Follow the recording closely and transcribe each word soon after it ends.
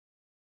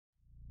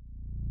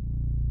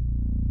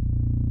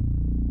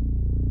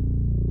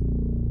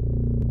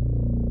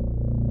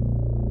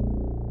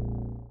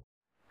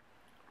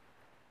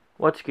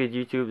What's good,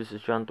 YouTube? This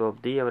is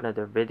John12D. I have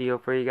another video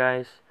for you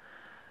guys.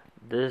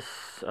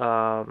 This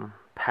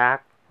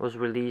pack was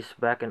released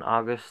back in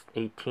August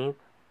 18th.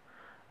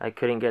 I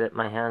couldn't get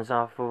my hands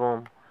off of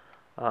them.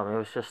 It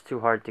was just too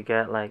hard to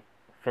get. Like,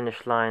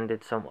 Finish Line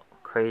did some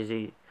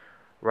crazy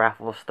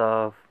raffle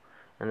stuff,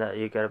 and that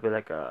you gotta be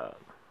like a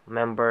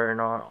member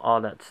and all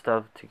that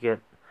stuff to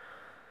get,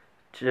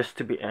 just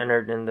to be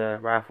entered in the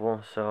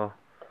raffle. So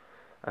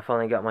I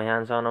finally got my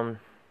hands on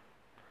them,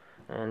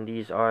 and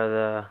these are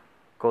the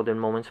Golden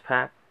Moments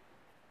pack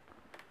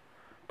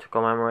to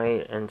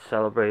commemorate and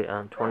celebrate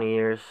 20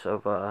 years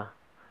of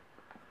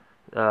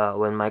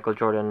when Michael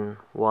Jordan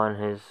won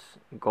his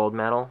gold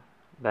medal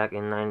back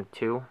in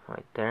 '92,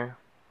 right there.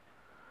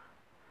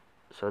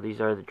 So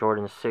these are the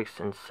Jordan 6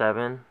 and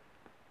 7.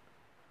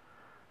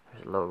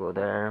 There's a logo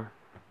there.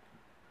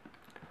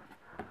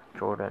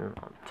 Jordan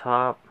on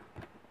top.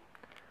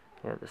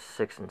 You have the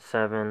 6 and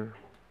 7,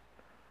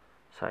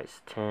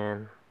 size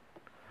 10.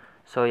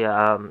 So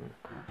yeah,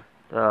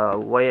 the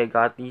way I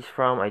got these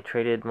from, I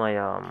traded my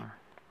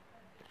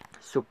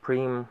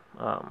Supreme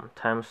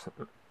times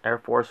Air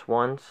Force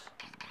Ones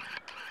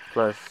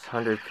plus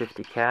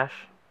 150 cash.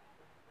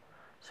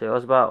 So it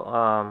was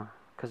about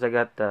because I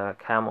got the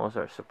camos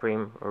or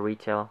Supreme or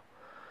retail,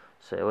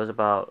 so it was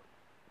about,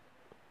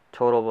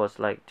 total was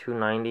like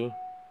 290,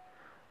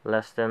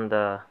 less than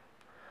the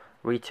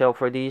retail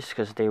for these,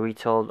 because they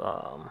retailed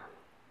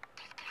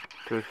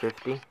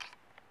 350,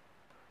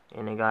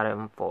 and I got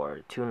them for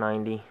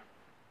 290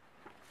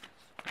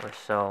 or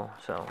so.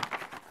 So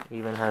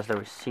even has the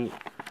receipt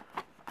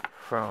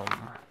from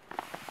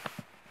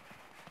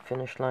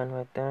Finish Line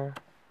right there.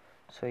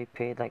 So he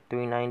paid like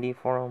 390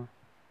 for them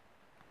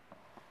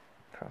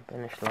from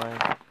Finish Line.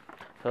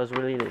 So I was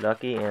really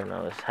lucky, and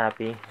I was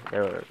happy. They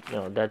were,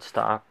 dead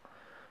stock,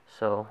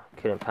 so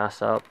couldn't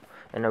pass up.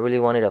 And I really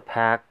wanted a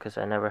pack because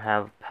I never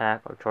have a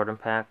pack or Jordan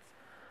pack.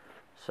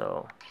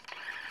 So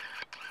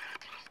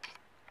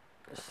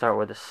let's start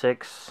with the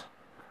 6.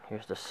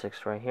 Here's the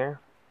 6 right here.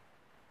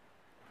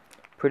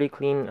 Pretty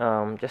clean,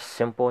 just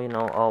simple,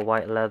 all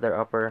white leather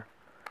upper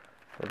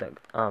with a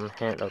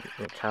hint of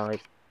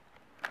metallic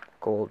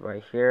gold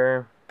right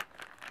here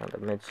on the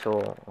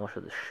midsole. Also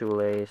the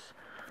shoelace,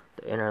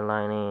 the inner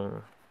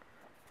lining,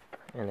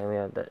 and then we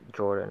have that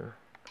Jordan,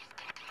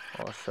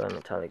 also in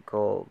metallic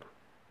gold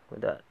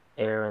with that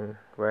Aaron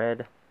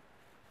red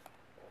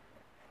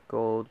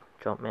gold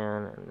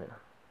Jumpman, and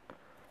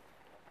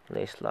the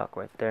lace lock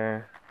right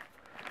there.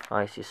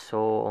 Icy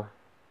sole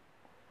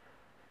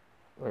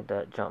with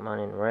that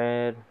Jumpman in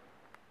red.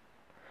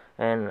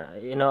 And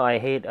I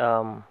hate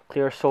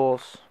clear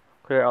soles,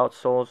 clear out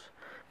soles,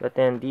 but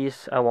then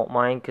these I won't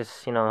mind,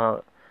 because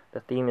how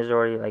the theme is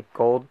already like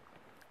gold,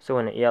 so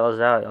when it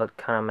yellows out, it'll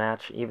kind of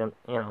match, even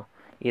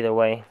either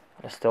way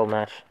it still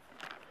match,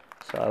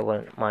 so I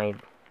wouldn't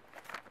mind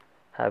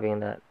having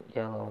that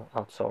yellow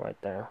outsole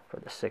right there for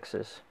the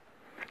 6s.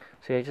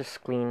 So yeah,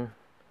 just clean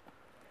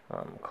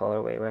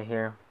colorway right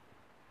here,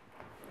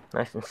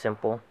 nice and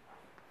simple.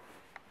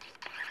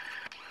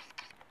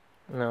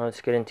 Now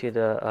let's get into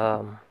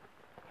the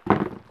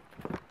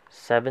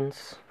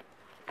 7s.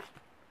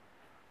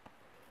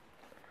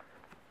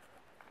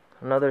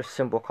 Another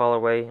simple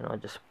colorway,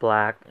 just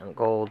black and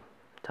gold,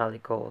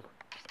 metallic gold.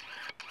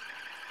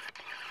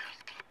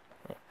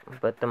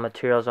 But the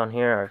materials on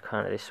here are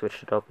kind of, they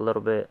switched it up a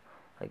little bit,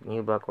 like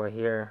nubuck right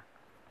here,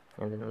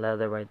 and then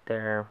leather right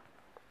there,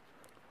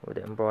 with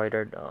the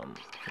embroidered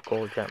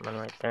gold Jumpman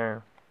right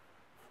there,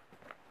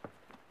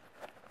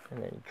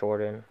 and then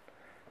Jordan,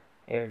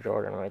 Air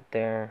Jordan right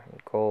there, in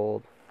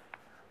gold.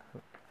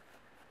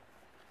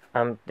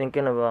 I'm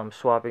thinking of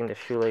swapping the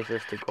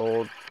shoelaces to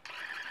gold,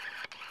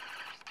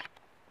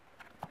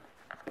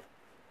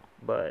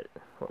 but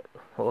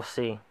we'll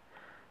see.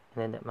 And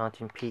then that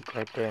Mountain Peak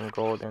right there in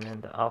gold, and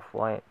then the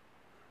off-white,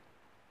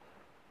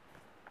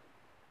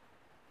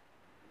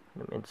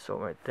 the midsole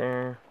right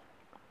there.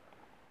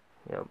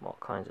 You have all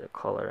kinds of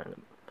color, and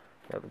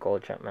you have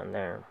gold Jumpman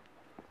there.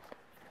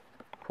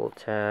 Pull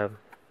tab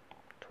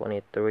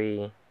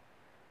 23,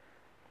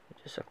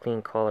 just a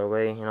clean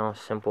colorway,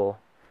 simple.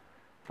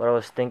 But I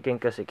was thinking,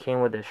 because it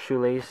came with the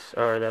shoelace,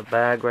 or the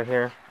bag right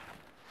here,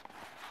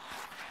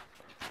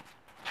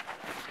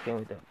 came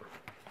with the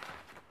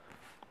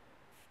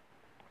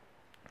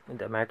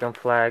American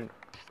flag.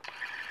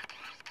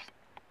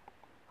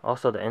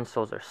 Also the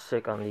insoles are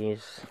sick on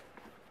these.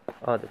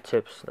 Oh, the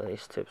tips, the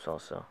lace tips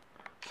also.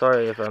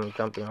 Sorry if I'm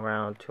jumping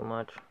around too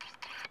much.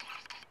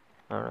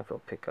 I don't know if it'll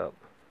pick up,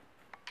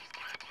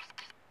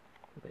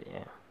 but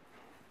yeah,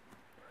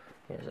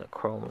 here's a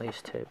chrome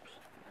lace tips.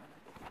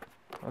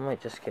 I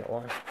might just get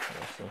one.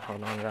 Let's see.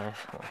 Hold on, guys.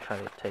 I'll try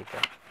to take the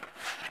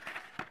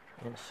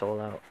insole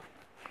out.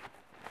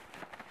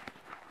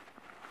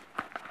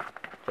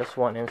 Just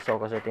one insole,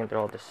 because I think they're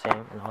all the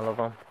same in all of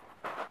them.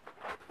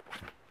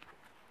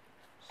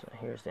 So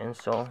here's the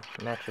insole.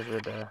 Matches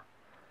with the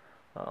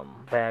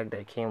bag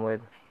that it came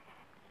with.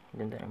 And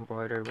then the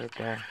embroidery right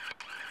there.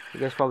 You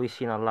guys probably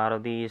seen a lot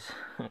of these,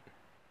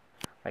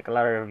 like a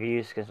lot of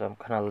reviews, because I'm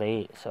kind of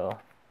late. So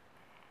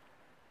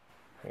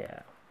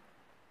Yeah,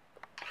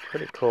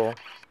 pretty cool.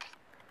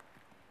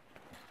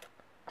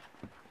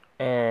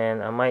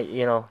 And I might,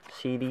 you know,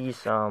 see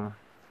these the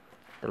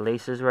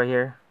laces right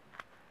here.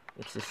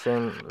 It's the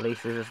same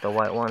laces as the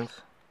white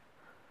ones.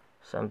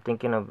 So I'm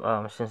thinking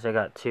of since I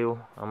got two,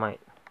 I might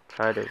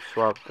try to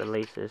swap the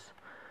laces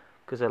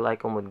because I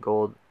like them with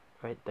gold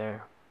right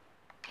there.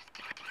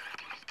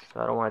 So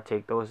I don't want to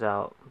take those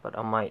out, but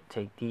I might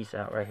take these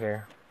out right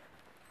here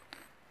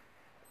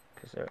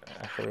because they're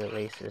actually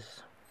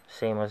laces,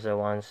 same as the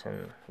ones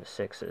in the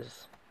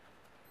 6s.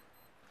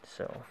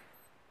 So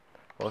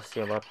we'll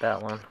see about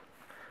that one.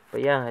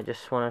 But yeah, I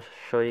just want to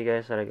show you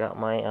guys that I got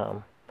my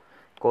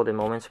Golden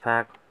Moments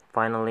pack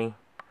finally.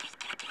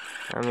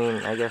 I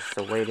mean, I guess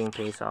the waiting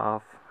pays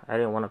off. I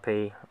didn't want to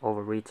pay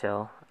over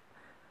retail.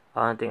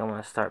 I don't think I'm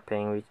going to start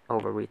paying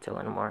over retail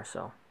anymore.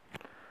 So,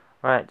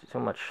 alright, too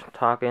much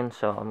talking.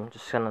 So I'm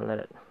just going to let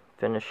it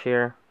finish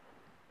here.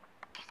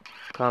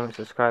 Comment,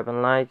 subscribe,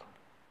 and like.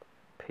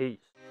 Peace.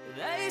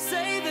 They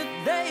say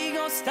that they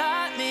gon'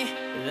 stop me.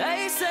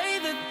 They say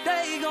that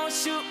they gon'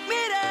 shoot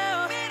me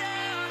down.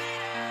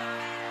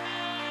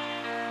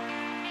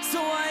 So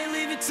I ain't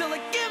leaving till I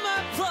get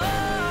my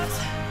plugs.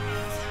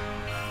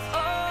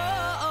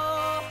 Oh,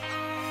 oh.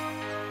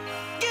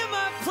 Get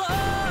my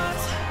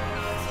plugs.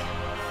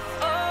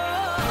 Oh,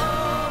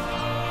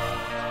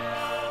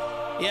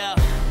 oh. Yeah,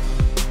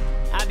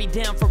 I be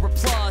down for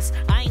applause.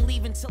 I ain't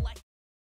leaving till I